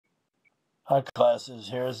Hi classes,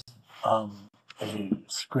 here's a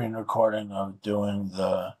screen recording of doing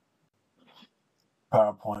the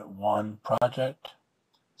PowerPoint 1 project.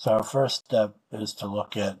 So our first step is to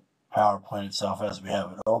look at PowerPoint itself as we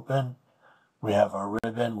have it open. We have our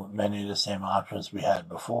ribbon with many of the same options we had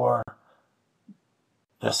before.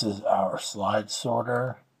 This is our slide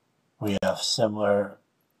sorter. We have similar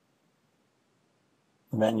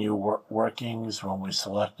menu workings when we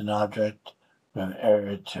select an object. We have an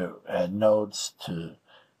area to add notes, to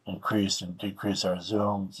increase and decrease our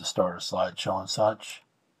zoom, to start a slideshow and such.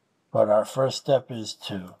 But our first step is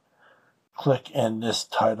to click in this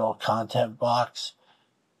title content box.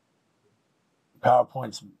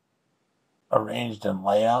 PowerPoint's arranged in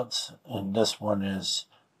layouts, and this one is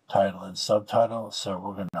title and subtitle. So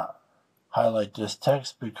we're going to highlight this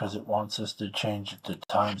text because it wants us to change it to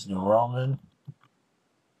Times New Roman.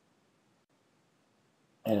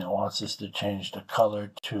 And it wants us to change the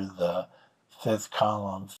color to the 5th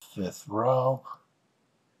column, 5th row.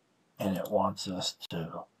 And it wants us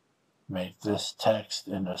to make this text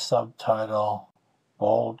in the subtitle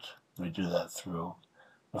bold. We do that through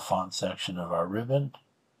the font section of our ribbon.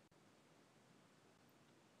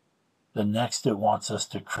 The next, it wants us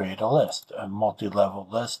to create a list, a multi-level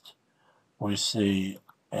list. We see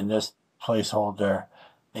in this placeholder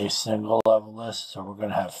a single level list, so we're going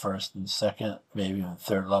to have first and second, maybe even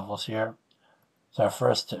third levels here. So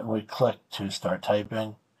first, we click to start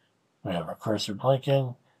typing. We have our cursor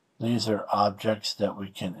blinking. These are objects that we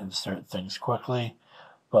can insert things quickly,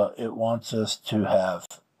 but it wants us to have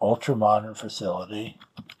ultra-modern facility,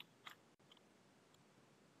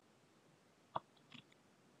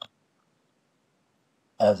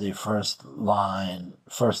 as a first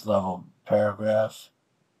level paragraph.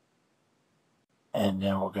 And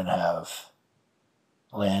then we're going to have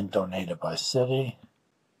land donated by city.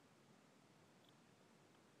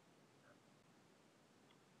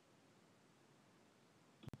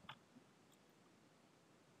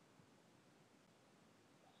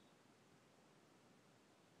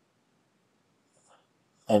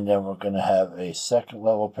 And then we're going to have a second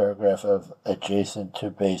level paragraph of adjacent to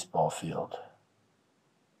baseball field.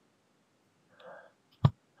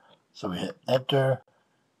 So we hit enter.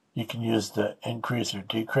 You can use the increase or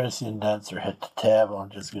decrease the indents or hit the tab. I'm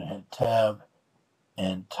just going to hit tab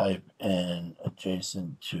and type in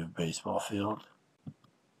adjacent to baseball field.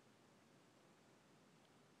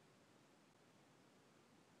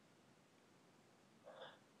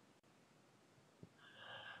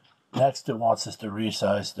 Next, it wants us to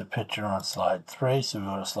resize the picture on slide 3. So we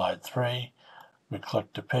go to slide 3, we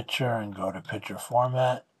click the picture and go to picture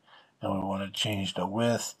format. And we want to change the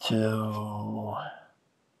width to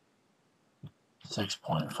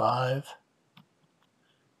 6.5.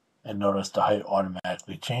 And notice the height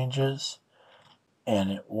automatically changes.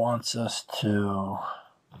 And it wants us to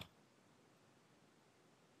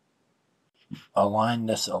align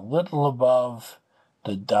this a little above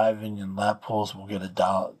the diving and lap pools. We'll get a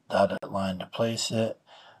dotted line to place it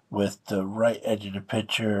with the right edge of the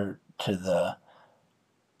picture to the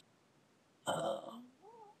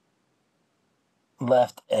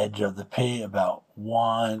left edge of the P, about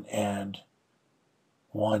 1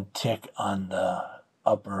 tick on the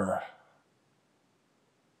upper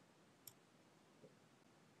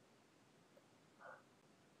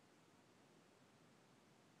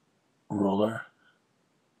ruler.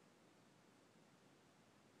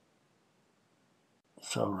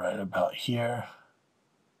 So right about here.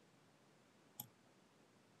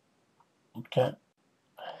 Okay.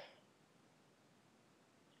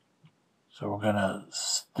 So we're going to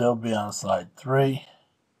still be on slide 3.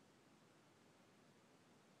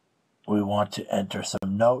 We want to enter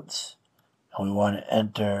some notes. And we want to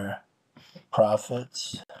enter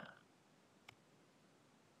profits.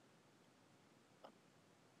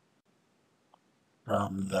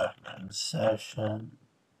 From the concession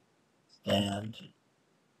stand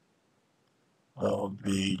will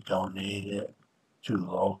be donated to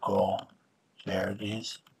local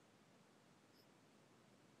charities.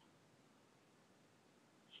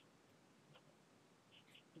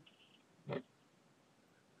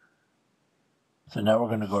 So now we're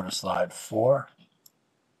going to go to slide 4.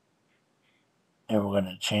 And we're going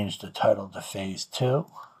to change the title to phase 2.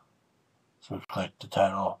 So we click the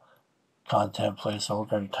title content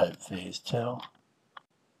placeholder and type phase 2.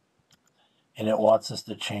 And it wants us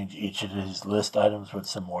to change each of these list items with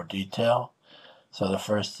some more detail. So the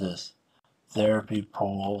first is therapy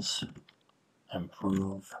pools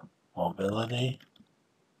improve mobility.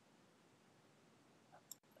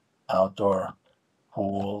 Outdoor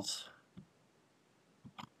pools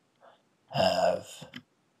have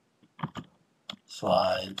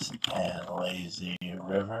slides and lazy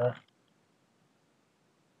river,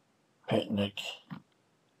 picnic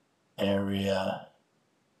area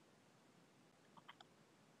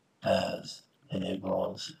as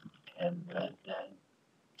tables and vending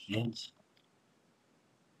machines.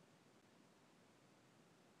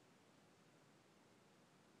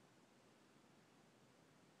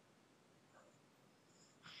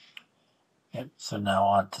 Okay, so now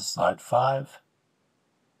on to slide 5.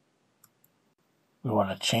 We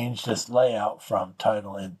want to change this layout from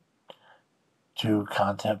title and to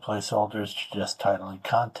content placeholders to just title and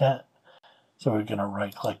content. So we're going to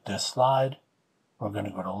right click this slide. We're going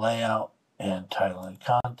to go to layout and title and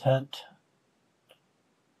content.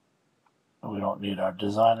 We don't need our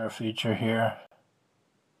designer feature here.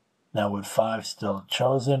 Now with 5 still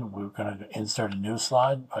chosen, we're going to insert a new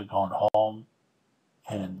slide by going home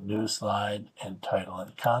and new slide and title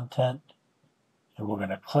and content. And we're going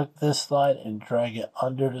to click this slide and drag it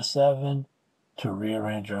under the 7 to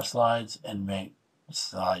rearrange our slides and make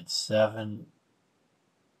slide 7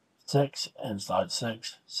 6 and slide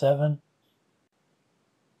 6 7.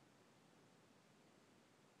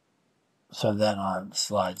 So then on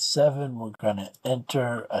slide 7, we're going to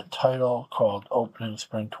enter a title called Opening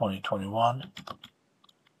Spring 2021.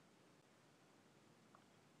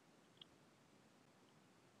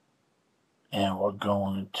 And we're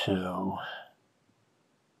going to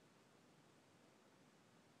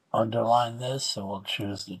underline this, so we'll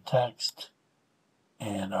choose the text.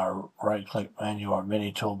 And our right-click menu, our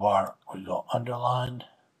mini toolbar, we go underline.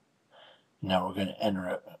 Now we're going to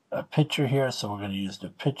enter a picture here, so we're going to use the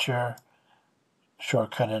picture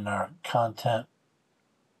shortcut in our content.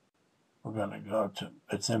 We're going to go to,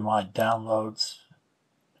 it's in my downloads.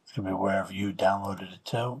 It's going to be wherever you downloaded it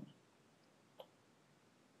to.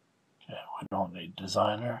 Okay, we don't need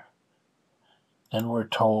designer. Then we're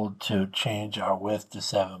told to change our width to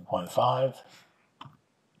 7.5.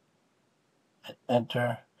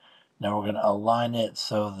 Enter. Now we're going to align it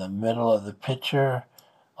so the middle of the picture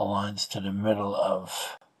aligns to the middle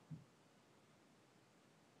of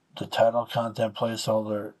the title content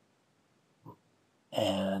placeholder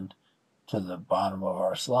and to the bottom of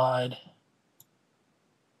our slide.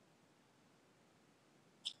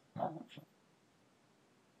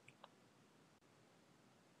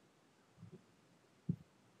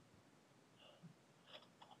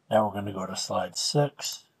 Now we're going to go to slide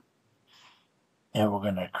 6 and we're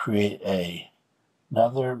going to create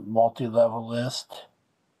another multi-level list.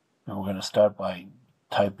 And we're going to start by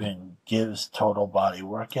typing gives total body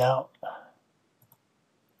workout.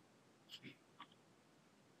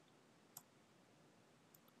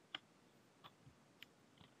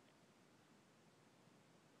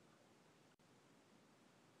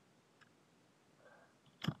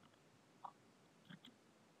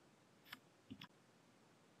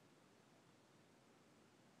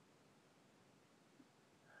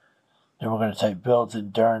 Then we're going to type builds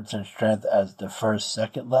endurance and strength as the first,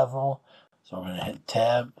 second level. So we're going to hit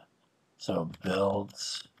tab. So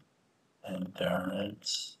builds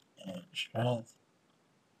endurance and strength.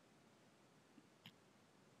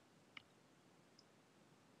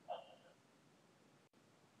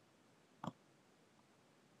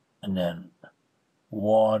 And then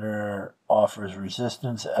water offers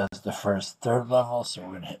resistance as the first, third level. So we're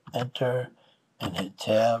going to hit enter and hit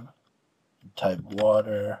tab. And type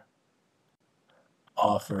water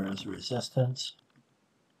offers resistance.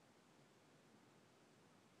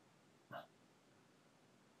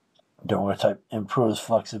 Then we're going to type improves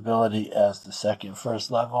flexibility as the second, first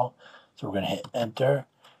level. So we're going to hit enter.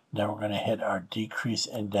 Then we're going to hit our decrease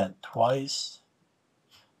indent twice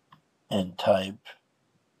and type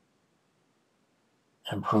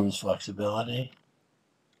improves flexibility.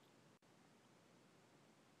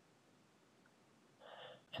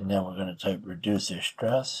 And then we're going to type reduces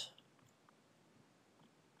stress.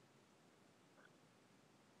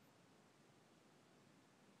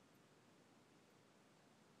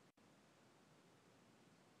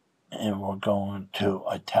 And we're going to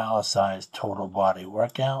italicize total body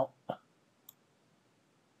workout.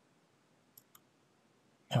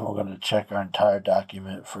 And we're going to check our entire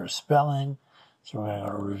document for spelling. So we're going to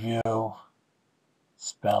go to review,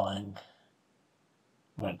 spelling.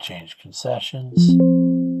 I'm going to change concessions.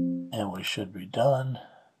 And we should be done.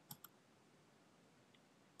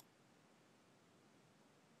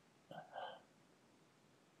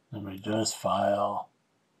 Then reduce file,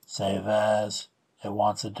 save as. It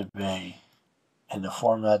wants it to be in the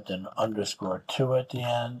format, then _2 at the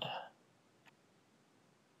end.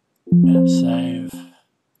 And save.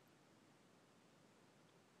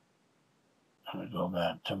 I'm going to go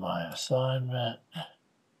back to my assignment.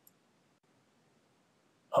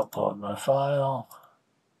 upload my file.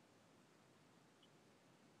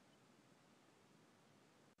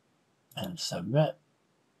 And submit.